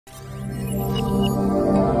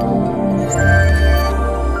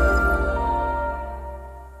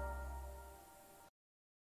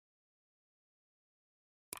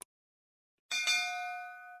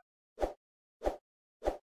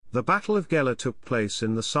The Battle of Gela took place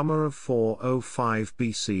in the summer of 405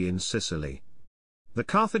 BC in Sicily. The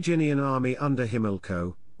Carthaginian army under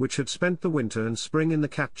Himilco, which had spent the winter and spring in the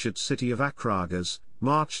captured city of Akragas,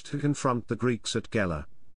 marched to confront the Greeks at Gela.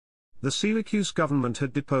 The Syracuse government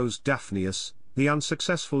had deposed Daphnaeus, the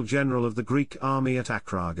unsuccessful general of the Greek army at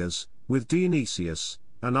Akragas, with Dionysius,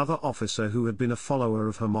 another officer who had been a follower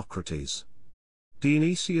of Hermocrates.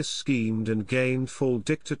 Dionysius schemed and gained full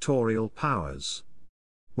dictatorial powers.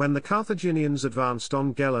 When the Carthaginians advanced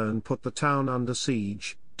on Gela and put the town under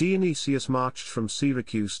siege, Dionysius marched from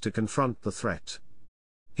Syracuse to confront the threat.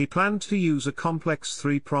 He planned to use a complex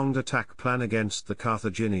three-pronged attack plan against the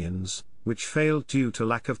Carthaginians, which failed due to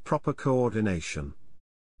lack of proper coordination.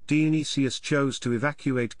 Dionysius chose to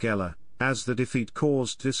evacuate Gela, as the defeat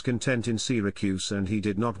caused discontent in Syracuse and he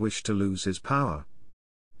did not wish to lose his power.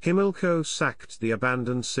 Himilco sacked the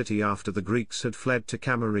abandoned city after the Greeks had fled to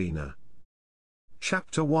Camarina.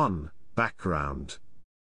 Chapter 1, Background.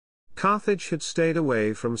 Carthage had stayed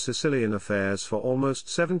away from Sicilian affairs for almost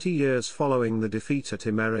 70 years following the defeat at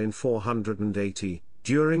Himera in 480,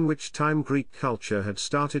 during which time Greek culture had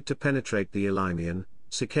started to penetrate the Elymian,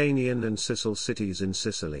 Sicanian and Sicel cities in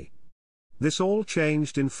Sicily. This all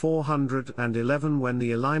changed in 411 when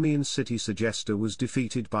the Elymian city Segesta was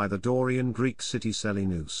defeated by the Dorian Greek city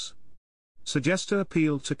Selinus. Segesta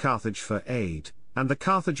appealed to Carthage for aid, and the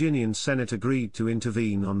Carthaginian Senate agreed to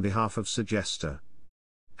intervene on behalf of Segesta.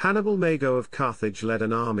 Hannibal Mago of Carthage led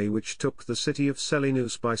an army which took the city of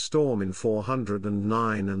Selinus by storm in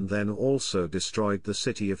 409 and then also destroyed the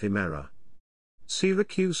city of Himera.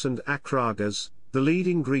 Syracuse and Akragas, the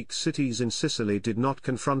leading Greek cities in Sicily, did not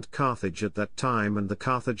confront Carthage at that time, and the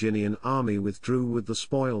Carthaginian army withdrew with the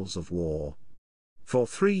spoils of war. For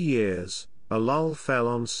 3 years, a lull fell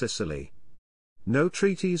on Sicily. No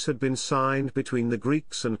treaties had been signed between the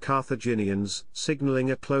Greeks and Carthaginians, signaling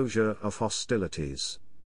a closure of hostilities.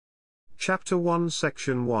 Chapter 1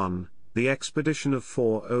 Section 1, The Expedition of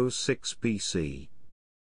 406 BC.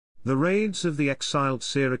 The raids of the exiled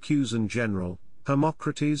Syracusan general,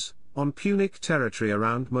 Hermocrates, on Punic territory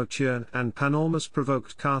around Motia and Panormus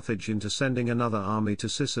provoked Carthage into sending another army to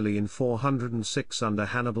Sicily in 406 under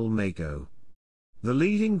Hannibal Mago. The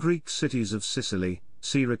leading Greek cities of Sicily,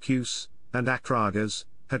 Syracuse, and Akragas,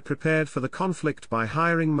 had prepared for the conflict by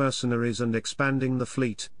hiring mercenaries and expanding the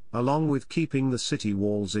fleet, along with keeping the city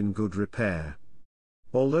walls in good repair.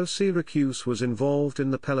 Although Syracuse was involved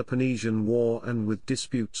in the Peloponnesian War and with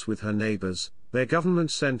disputes with her neighbors, their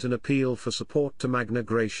government sent an appeal for support to Magna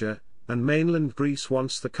Graecia, and mainland Greece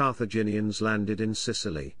once the Carthaginians landed in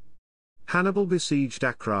Sicily. Hannibal besieged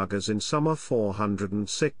Akragas in summer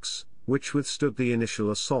 406, which withstood the initial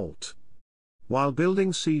assault. While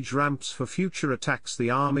building siege ramps for future attacks, the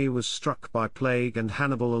army was struck by plague and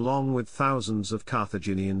Hannibal along with thousands of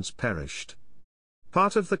Carthaginians perished.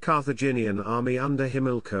 Part of the Carthaginian army under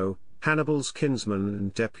Himilco, Hannibal's kinsman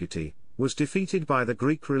and deputy, was defeated by the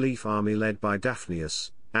Greek relief army led by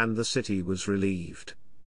Daphnaeus, and the city was relieved.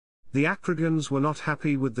 The Akragans were not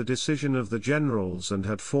happy with the decision of the generals and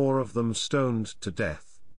had 4 of them stoned to death.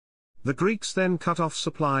 The Greeks then cut off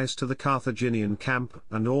supplies to the Carthaginian camp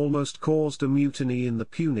and almost caused a mutiny in the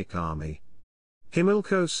Punic army.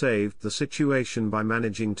 Himilco saved the situation by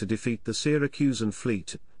managing to defeat the Syracusan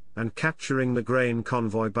fleet, and capturing the grain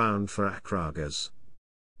convoy bound for Akragas.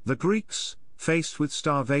 The Greeks, faced with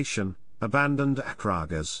starvation, abandoned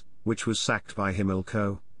Akragas, which was sacked by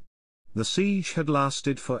Himilco. The siege had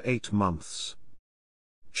lasted for 8 months.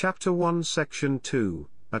 Chapter 1 Section 2,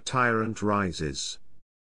 A Tyrant Rises.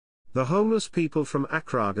 The homeless people from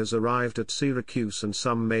Akragas arrived at Syracuse and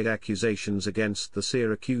some made accusations against the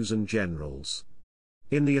Syracusan generals.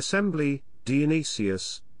 In the assembly,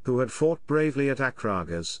 Dionysius, who had fought bravely at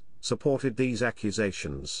Akragas, supported these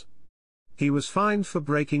accusations. He was fined for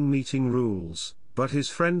breaking meeting rules, but his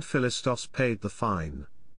friend Philistos paid the fine.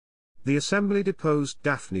 The assembly deposed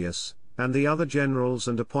Daphnaeus, and the other generals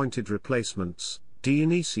and appointed replacements,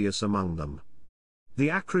 Dionysius among them. The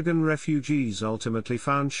Akragan refugees ultimately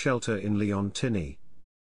found shelter in Leontini.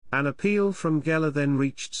 An appeal from Gela then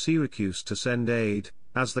reached Syracuse to send aid,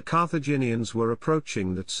 as the Carthaginians were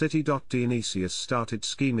approaching that city. Dionysius started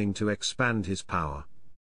scheming to expand his power.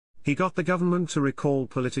 He got the government to recall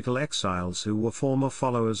political exiles who were former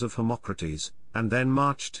followers of Hermocrates, and then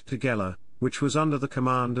marched to Gela, which was under the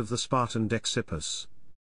command of the Spartan Dexippus.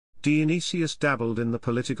 Dionysius dabbled in the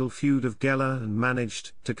political feud of Gela and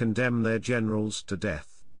managed to condemn their generals to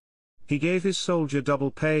death. He gave his soldier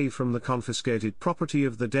double pay from the confiscated property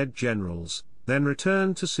of the dead generals, then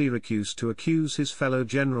returned to Syracuse to accuse his fellow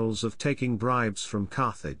generals of taking bribes from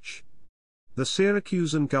Carthage. The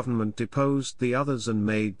Syracusan government deposed the others and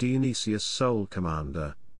made Dionysius sole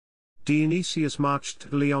commander. Dionysius marched to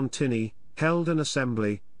Leontini, held an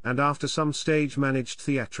assembly, and after some stage-managed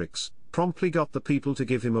theatrics, promptly got the people to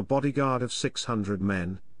give him a bodyguard of 600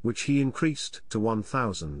 men, which he increased to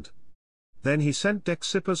 1,000. Then he sent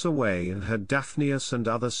Dexippus away and had Daphnaeus and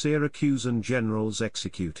other Syracusan generals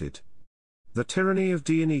executed. The tyranny of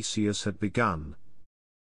Dionysius had begun.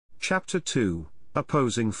 Chapter 2: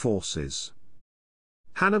 Opposing Forces.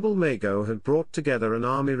 Hannibal Mago had brought together an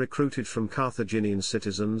army recruited from Carthaginian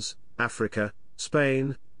citizens, Africa,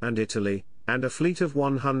 Spain, and Italy, and a fleet of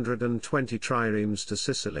 120 triremes to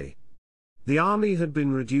Sicily. The army had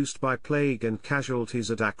been reduced by plague and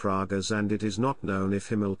casualties at Akragas, and it is not known if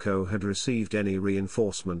Himilco had received any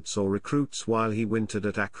reinforcements or recruits while he wintered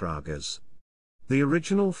at Akragas. The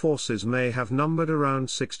original forces may have numbered around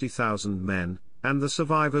 60,000 men, and the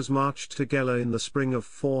survivors marched to Gela in the spring of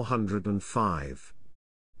 405.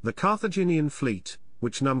 The Carthaginian fleet,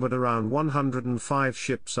 which numbered around 105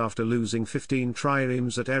 ships after losing 15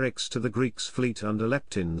 triremes at Eryx to the Greeks' fleet under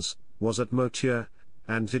Leptines, was at Motia,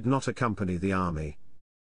 and did not accompany the army.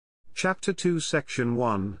 Chapter 2 Section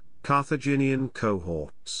 1: Carthaginian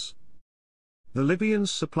Cohorts. The Libyans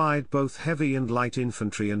supplied both heavy and light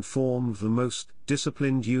infantry and formed the most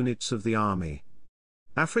disciplined units of the army.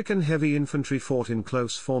 African heavy infantry fought in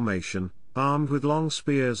close formation, armed with long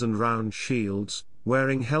spears and round shields,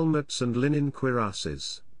 wearing helmets and linen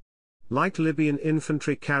cuirasses. Light Libyan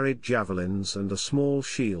infantry carried javelins and a small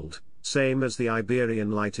shield, same as the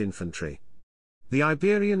Iberian light infantry. The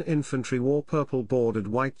Iberian infantry wore purple-bordered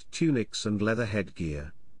white tunics and leather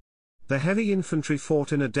headgear. The heavy infantry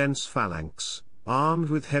fought in a dense phalanx, armed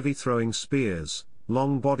with heavy throwing spears,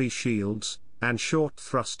 long body shields, and short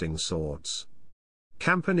thrusting swords.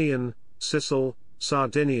 Campanian, Sicil,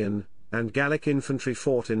 Sardinian, and Gallic infantry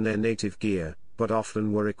fought in their native gear, but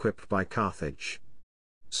often were equipped by Carthage.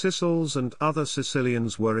 Sicils and other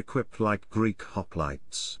Sicilians were equipped like Greek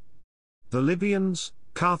hoplites. The Libyans,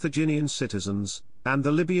 Carthaginian citizens, and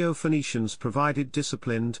the Libyo-Phoenicians provided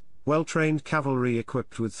disciplined, well-trained cavalry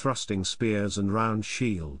equipped with thrusting spears and round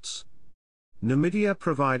shields. Numidia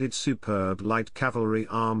provided superb light cavalry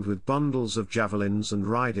armed with bundles of javelins and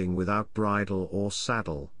riding without bridle or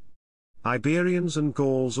saddle. Iberians and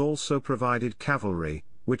Gauls also provided cavalry,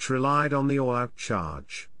 which relied on the all-out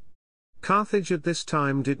charge. Carthage at this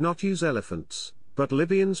time did not use elephants, but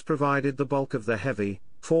Libyans provided the bulk of the heavy,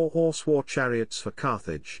 four-horse war chariots for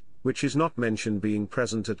Carthage, which is not mentioned being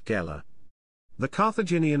present at Gela. The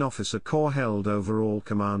Carthaginian officer corps held overall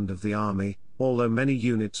command of the army, although many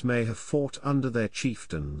units may have fought under their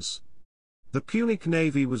chieftains. The Punic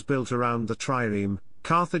navy was built around the trireme.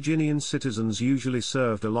 Carthaginian citizens usually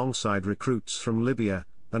served alongside recruits from Libya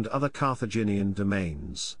and other Carthaginian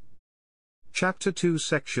domains. Chapter 2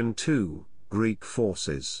 Section 2: Greek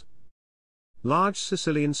Forces. Large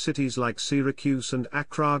Sicilian cities like Syracuse and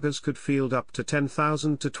Akragas could field up to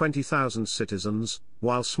 10,000 to 20,000 citizens,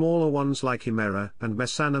 while smaller ones like Himera and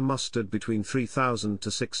Messana mustered between 3,000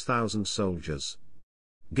 to 6,000 soldiers.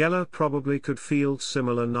 Gela probably could field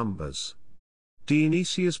similar numbers.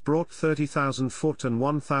 Dionysius brought 30,000 foot and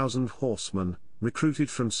 1,000 horsemen,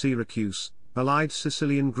 recruited from Syracuse, allied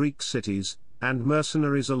Sicilian Greek cities, and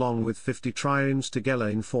mercenaries along with 50 triremes to Gela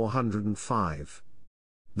in 405.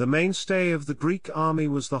 The mainstay of the Greek army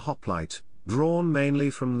was the hoplite, drawn mainly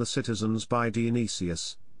from the citizens by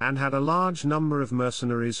Dionysius, and had a large number of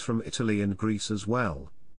mercenaries from Italy and Greece as well.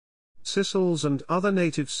 Sicils and other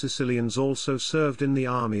native Sicilians also served in the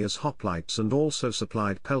army as hoplites and also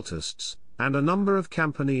supplied peltasts, and a number of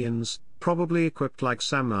Campanians, probably equipped like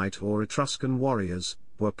Samnite or Etruscan warriors,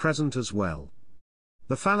 were present as well.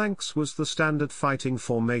 The phalanx was the standard fighting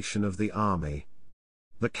formation of the army.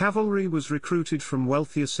 The cavalry was recruited from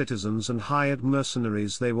wealthier citizens and hired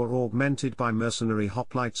mercenaries. They were augmented by mercenary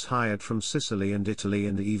hoplites hired from Sicily and Italy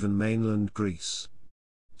and even mainland Greece.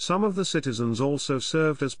 Some of the citizens also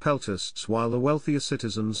served as peltasts while the wealthier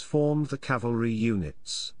citizens formed the cavalry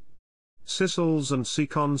units. Sicils and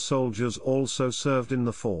Sicon soldiers also served in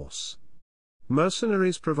the force.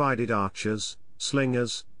 Mercenaries provided archers,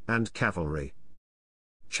 slingers, and cavalry.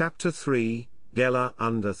 Chapter 3: Gela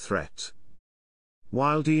under threat.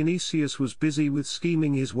 While Dionysius was busy with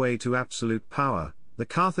scheming his way to absolute power, the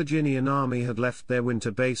Carthaginian army had left their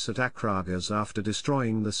winter base at Akragas after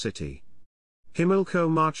destroying the city. Himilco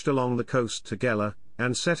marched along the coast to Gela,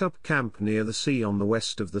 and set up camp near the sea on the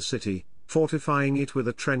west of the city, fortifying it with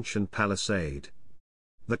a trench and palisade.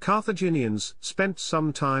 The Carthaginians spent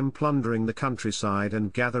some time plundering the countryside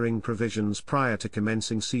and gathering provisions prior to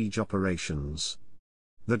commencing siege operations.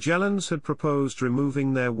 The Gelans had proposed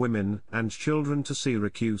removing their women and children to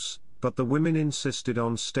Syracuse, but the women insisted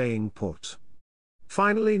on staying put.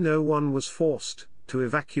 Finally, no one was forced to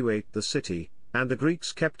evacuate the city, and the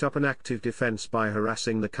Greeks kept up an active defense by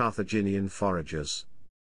harassing the Carthaginian foragers.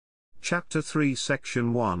 Chapter 3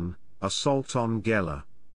 Section 1 Assault on Gela.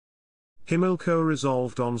 Himilco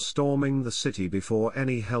resolved on storming the city before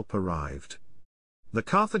any help arrived. The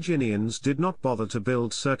Carthaginians did not bother to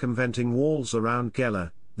build circumventing walls around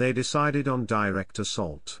Gela, they decided on direct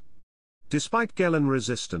assault. Despite Gelan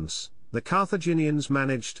resistance, the Carthaginians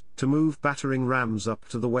managed to move battering rams up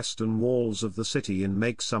to the western walls of the city and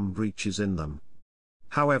make some breaches in them.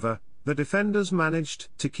 However, the defenders managed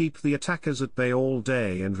to keep the attackers at bay all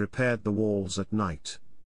day and repaired the walls at night.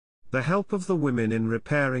 The help of the women in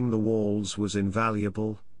repairing the walls was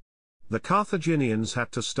invaluable. The Carthaginians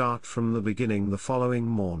had to start from the beginning the following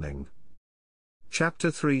morning.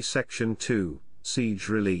 Chapter 3 Section 2 Siege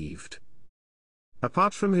relieved.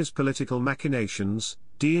 Apart from his political machinations,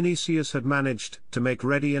 Dionysius had managed to make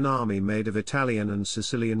ready an army made of Italian and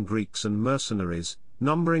Sicilian Greeks and mercenaries,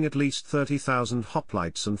 numbering at least 30,000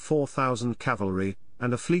 hoplites and 4,000 cavalry,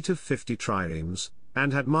 and a fleet of 50 triremes,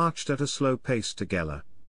 and had marched at a slow pace to Gela.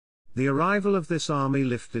 The arrival of this army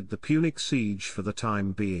lifted the Punic siege for the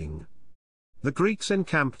time being. The Greeks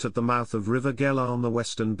encamped at the mouth of River Gela on the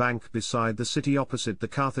western bank beside the city opposite the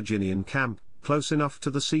Carthaginian camp, close enough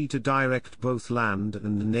to the sea to direct both land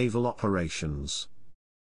and naval operations.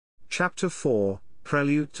 Chapter 4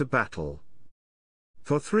 Prelude to Battle.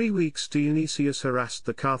 For 3 weeks Dionysius harassed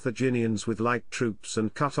the Carthaginians with light troops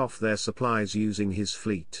and cut off their supplies using his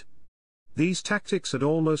fleet. These tactics had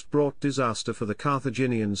almost brought disaster for the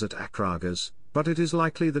Carthaginians at Akragas, but it is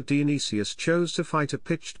likely that Dionysius chose to fight a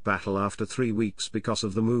pitched battle after 3 weeks because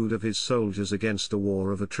of the mood of his soldiers against a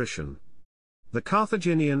war of attrition. The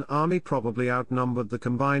Carthaginian army probably outnumbered the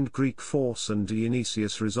combined Greek force, and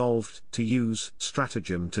Dionysius resolved to use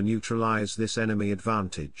stratagem to neutralize this enemy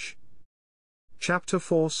advantage. Chapter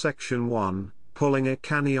 4 Section 1 Pulling a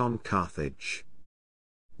Cannae on Carthage.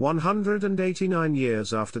 189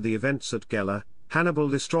 years after the events at Gela, Hannibal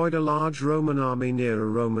destroyed a large Roman army near a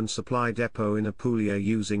Roman supply depot in Apulia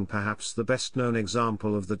using perhaps the best-known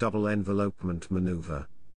example of the double envelopment maneuver.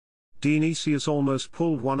 Dionysius almost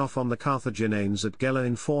pulled one off on the Carthaginians at Gela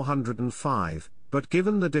in 405, but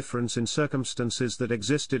given the difference in circumstances that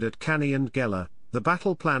existed at Cannae and Gela, the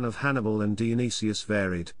battle plan of Hannibal and Dionysius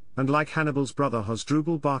varied, and like Hannibal's brother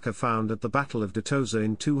Hasdrubal Barca found at the Battle of Detosa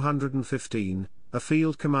in 215, a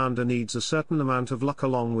field commander needs a certain amount of luck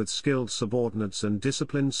along with skilled subordinates and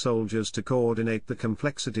disciplined soldiers to coordinate the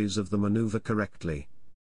complexities of the maneuver correctly.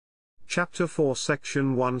 Chapter 4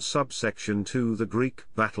 Section 1 Subsection 2 The Greek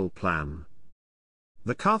Battle Plan.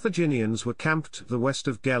 The Carthaginians were camped to the west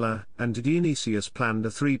of Gela, and Dionysius planned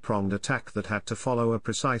a three-pronged attack that had to follow a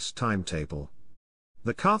precise timetable.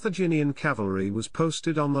 The Carthaginian cavalry was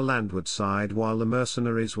posted on the landward side while the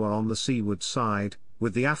mercenaries were on the seaward side,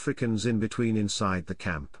 with the Africans in between inside the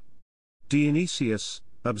camp. Dionysius,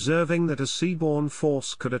 observing that a seaborne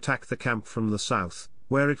force could attack the camp from the south,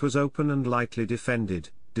 where it was open and lightly defended,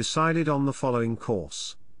 decided on the following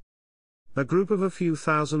course. A group of a few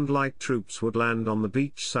thousand light troops would land on the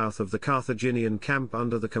beach south of the Carthaginian camp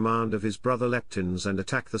under the command of his brother Leptines and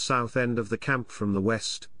attack the south end of the camp from the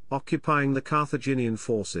west, occupying the Carthaginian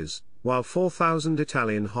forces, while 4,000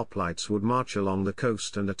 Italian hoplites would march along the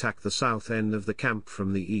coast and attack the south end of the camp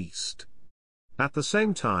from the east. At the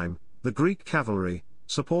same time, the Greek cavalry,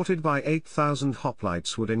 supported by 8,000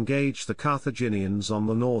 hoplites, would engage the Carthaginians on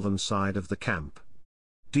the northern side of the camp.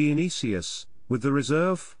 Dionysius, with the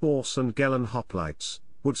reserve force and Gelan hoplites,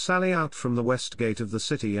 would sally out from the west gate of the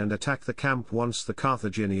city and attack the camp once the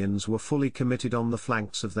Carthaginians were fully committed on the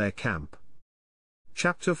flanks of their camp.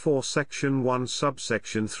 Chapter 4 Section 1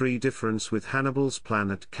 Subsection 3 Difference with Hannibal's plan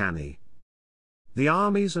at Cannae. The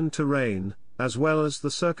armies and terrain, as well as the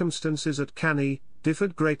circumstances at Cannae,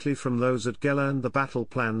 differed greatly from those at Gela, and the battle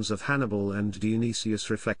plans of Hannibal and Dionysius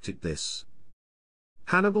reflected this.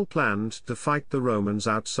 Hannibal planned to fight the Romans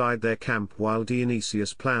outside their camp while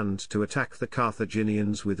Dionysius planned to attack the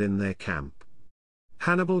Carthaginians within their camp.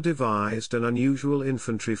 Hannibal devised an unusual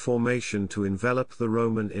infantry formation to envelop the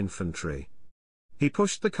Roman infantry. He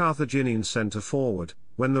pushed the Carthaginian center forward.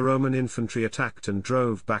 When the Roman infantry attacked and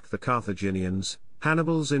drove back the Carthaginians,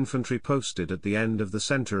 Hannibal's infantry posted at the end of the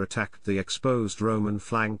center attacked the exposed Roman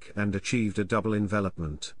flank and achieved a double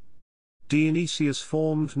envelopment. Dionysius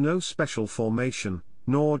formed no special formation,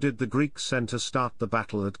 nor did the Greek center start the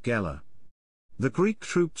battle at Gela. The Greek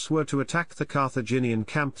troops were to attack the Carthaginian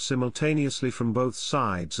camp simultaneously from both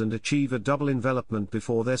sides and achieve a double envelopment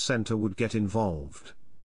before their center would get involved.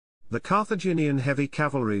 The Carthaginian heavy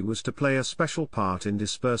cavalry was to play a special part in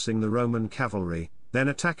dispersing the Roman cavalry, then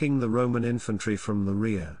attacking the Roman infantry from the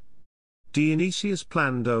rear. Dionysius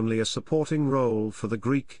planned only a supporting role for the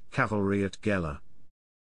Greek cavalry at Gela.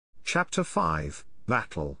 Chapter 5,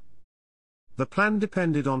 Battle. The plan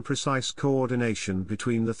depended on precise coordination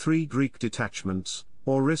between the three Greek detachments,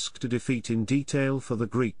 or risked a defeat in detail for the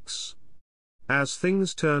Greeks. As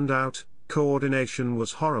things turned out, coordination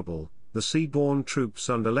was horrible. The sea-borne troops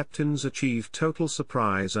under Leptines achieved total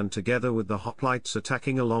surprise and together with the hoplites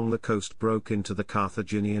attacking along the coast broke into the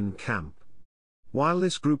Carthaginian camp. While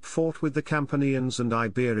this group fought with the Campanians and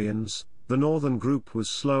Iberians, the northern group was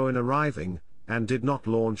slow in arriving, and did not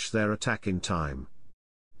launch their attack in time.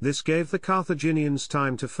 This gave the Carthaginians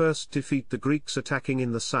time to first defeat the Greeks attacking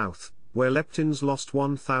in the south, where Leptines lost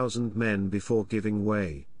 1,000 men before giving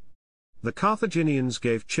way. The Carthaginians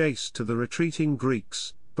gave chase to the retreating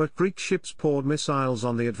Greeks, but Greek ships poured missiles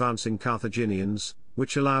on the advancing Carthaginians,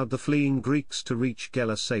 which allowed the fleeing Greeks to reach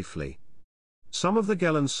Gela safely. Some of the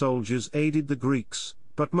Gelan soldiers aided the Greeks,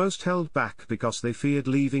 but most held back because they feared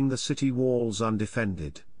leaving the city walls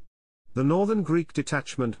undefended. The northern Greek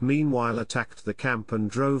detachment meanwhile attacked the camp and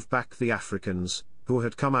drove back the Africans, who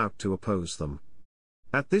had come out to oppose them.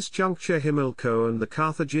 At this juncture Himilco and the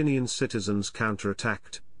Carthaginian citizens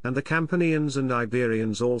counterattacked, and the Campanians and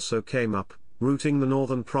Iberians also came up, routing the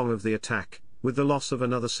northern prong of the attack, with the loss of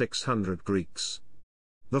another 600 Greeks.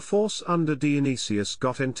 The force under Dionysius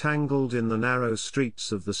got entangled in the narrow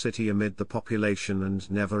streets of the city amid the population and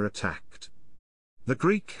never attacked. The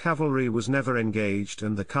Greek cavalry was never engaged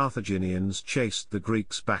and the Carthaginians chased the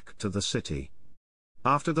Greeks back to the city.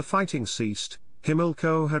 After the fighting ceased,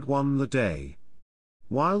 Himilco had won the day.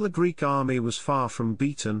 While the Greek army was far from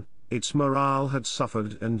beaten, its morale had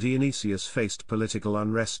suffered and Dionysius faced political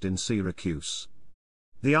unrest in Syracuse.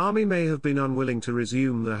 The army may have been unwilling to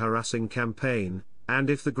resume the harassing campaign, and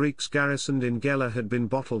if the Greeks garrisoned in Gela had been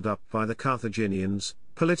bottled up by the Carthaginians,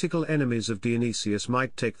 political enemies of Dionysius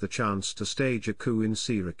might take the chance to stage a coup in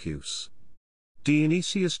Syracuse.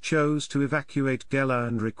 Dionysius chose to evacuate Gela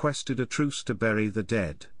and requested a truce to bury the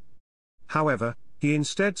dead. However, he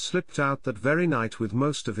instead slipped out that very night with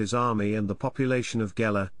most of his army and the population of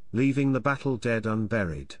Gela, leaving the battle dead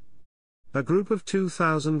unburied. A group of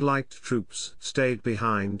 2,000 light troops stayed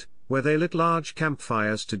behind, where they lit large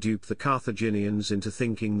campfires to dupe the Carthaginians into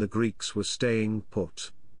thinking the Greeks were staying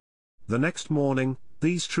put. The next morning,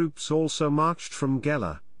 these troops also marched from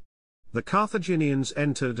Gela. The Carthaginians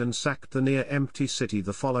entered and sacked the near-empty city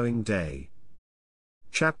the following day.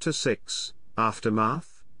 Chapter 6,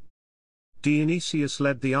 Aftermath. Dionysius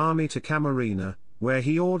led the army to Camarina, where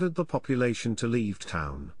he ordered the population to leave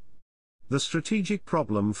town. The strategic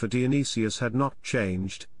problem for Dionysius had not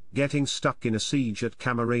changed. Getting stuck in a siege at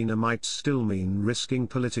Camarina might still mean risking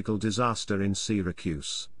political disaster in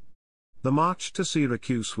Syracuse. The march to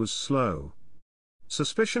Syracuse was slow.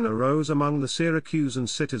 Suspicion arose among the Syracusan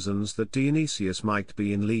citizens that Dionysius might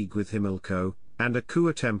be in league with Himilco, and a coup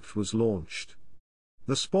attempt was launched.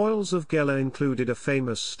 The spoils of Gela included a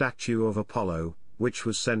famous statue of Apollo, which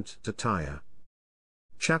was sent to Tyre.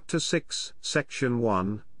 Chapter 6, Section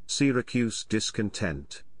 1, Syracuse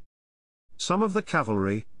Discontent. Some of the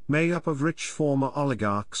cavalry, made up of rich former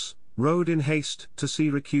oligarchs, rode in haste to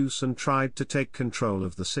Syracuse and tried to take control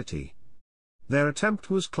of the city. Their attempt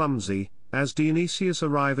was clumsy, as Dionysius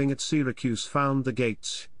arriving at Syracuse found the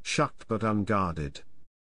gates shut but unguarded.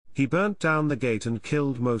 He burnt down the gate and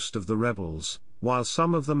killed most of the rebels, while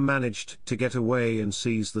some of them managed to get away and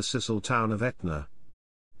seize the Sicily town of Etna.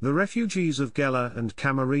 The refugees of Gela and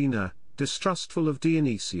Camarina, distrustful of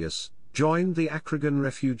Dionysius, joined the Akragan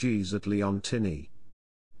refugees at Leontini.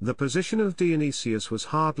 The position of Dionysius was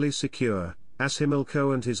hardly secure, as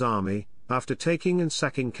Himilco and his army, after taking and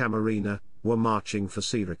sacking Camarina, were marching for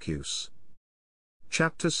Syracuse.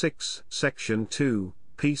 Chapter 6, Section 2,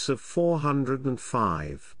 Peace of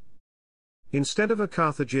 405. Instead of a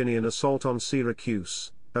Carthaginian assault on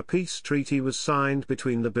Syracuse, a peace treaty was signed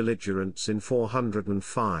between the belligerents in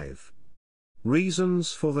 405.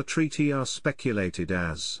 Reasons for the treaty are speculated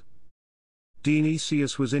as: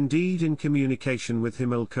 Dionysius was indeed in communication with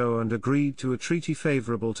Himilco and agreed to a treaty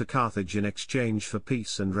favorable to Carthage in exchange for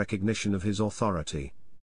peace and recognition of his authority.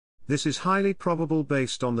 This is highly probable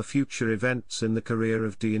based on the future events in the career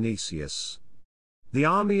of Dionysius. The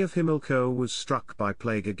army of Himilco was struck by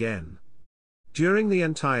plague again. During the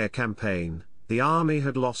entire campaign, the army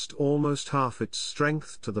had lost almost half its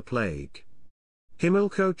strength to the plague.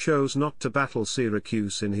 Himilco chose not to battle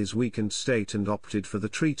Syracuse in his weakened state and opted for the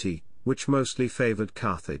treaty, which mostly favored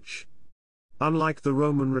Carthage. Unlike the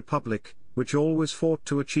Roman Republic, which always fought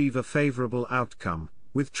to achieve a favorable outcome,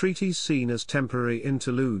 with treaties seen as temporary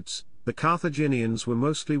interludes, the Carthaginians were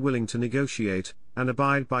mostly willing to negotiate and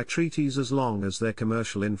abide by treaties as long as their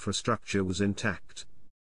commercial infrastructure was intact.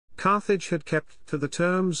 Carthage had kept to the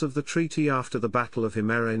terms of the treaty after the Battle of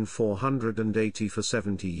Himera in 480 for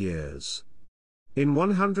 70 years. In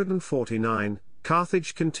 149,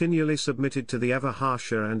 Carthage continually submitted to the ever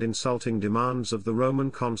harsher and insulting demands of the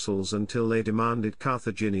Roman consuls until they demanded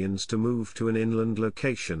Carthaginians to move to an inland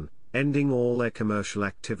location, ending all their commercial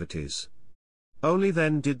activities. Only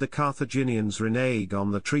then did the Carthaginians renege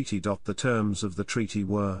on the treaty. The terms of the treaty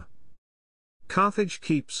were: Carthage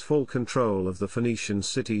keeps full control of the Phoenician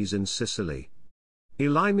cities in Sicily.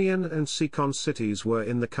 Elymian and Sicon cities were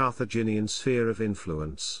in the Carthaginian sphere of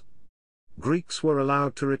influence. Greeks were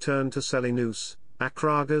allowed to return to Selinus,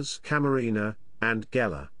 Akragas, Camarina, and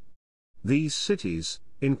Gela. These cities,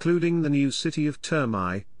 including the new city of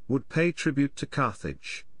Thermae, would pay tribute to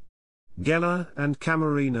Carthage. Gela and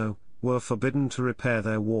Camarina were forbidden to repair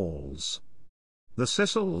their walls. The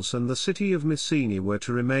Sicels and the city of Mycenae were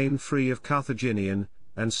to remain free of Carthaginian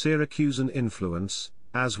and Syracusan influence,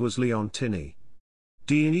 as was Leontini.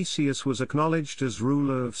 Dionysius was acknowledged as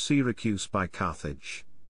ruler of Syracuse by Carthage.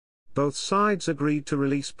 Both sides agreed to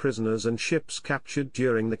release prisoners and ships captured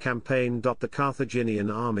during the campaign. The Carthaginian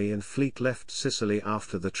army and fleet left Sicily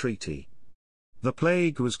after the treaty. The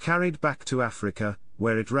plague was carried back to Africa,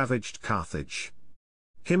 where it ravaged Carthage.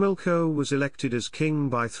 Himilco was elected as king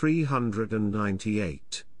by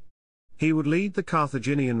 398. He would lead the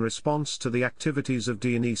Carthaginian response to the activities of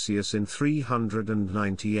Dionysius in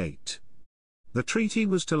 398. The treaty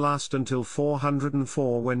was to last until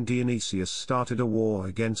 404, when Dionysius started a war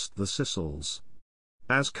against the Sicels.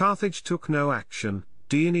 As Carthage took no action,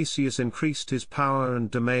 Dionysius increased his power and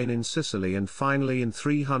domain in Sicily, and finally in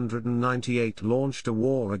 398 launched a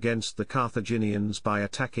war against the Carthaginians by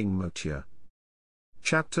attacking Motia.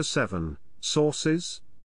 Chapter 7, Sources.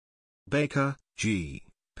 Baker, G.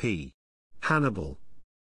 P. Hannibal.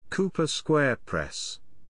 Cooper Square Press.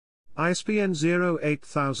 ISBN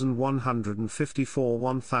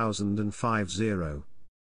 08154-1050.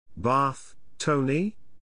 Bath, Tony.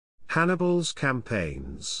 Hannibal's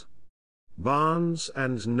Campaigns. Barnes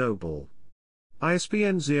and Noble.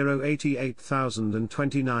 ISBN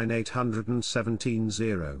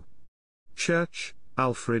 088029817. Church,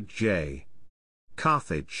 Alfred J.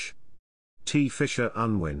 Carthage. T. Fisher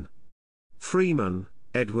Unwin. Freeman,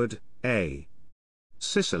 Edward, A.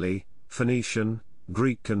 Sicily, Phoenician,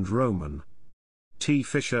 Greek and Roman. T.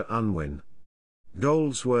 Fisher Unwin.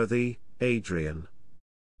 Goldsworthy, Adrian.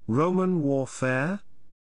 Roman Warfare?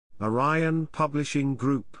 Orion Publishing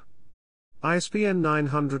Group. ISBN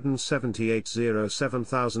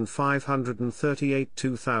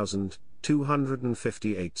 978-07538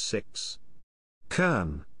 258-6.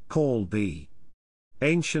 Kern, Paul B.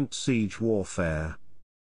 Ancient Siege Warfare.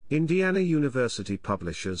 Indiana University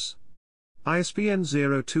Publishers. ISBN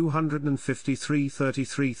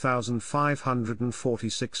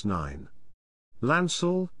 0253-33546-9.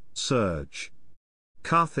 Lancel, Serge.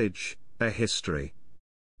 Carthage, A History.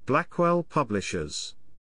 Blackwell Publishers.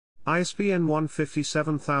 ISBN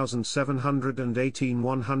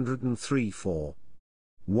 157718-103-4.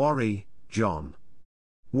 Worry, John.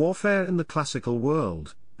 Warfare in the Classical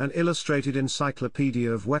World, an Illustrated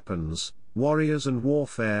Encyclopedia of Weapons, Warriors and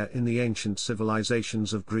Warfare in the Ancient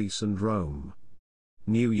Civilizations of Greece and Rome.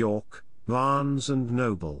 New York, Barnes and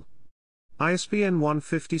Noble. ISBN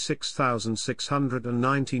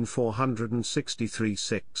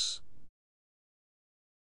 156619-463-6.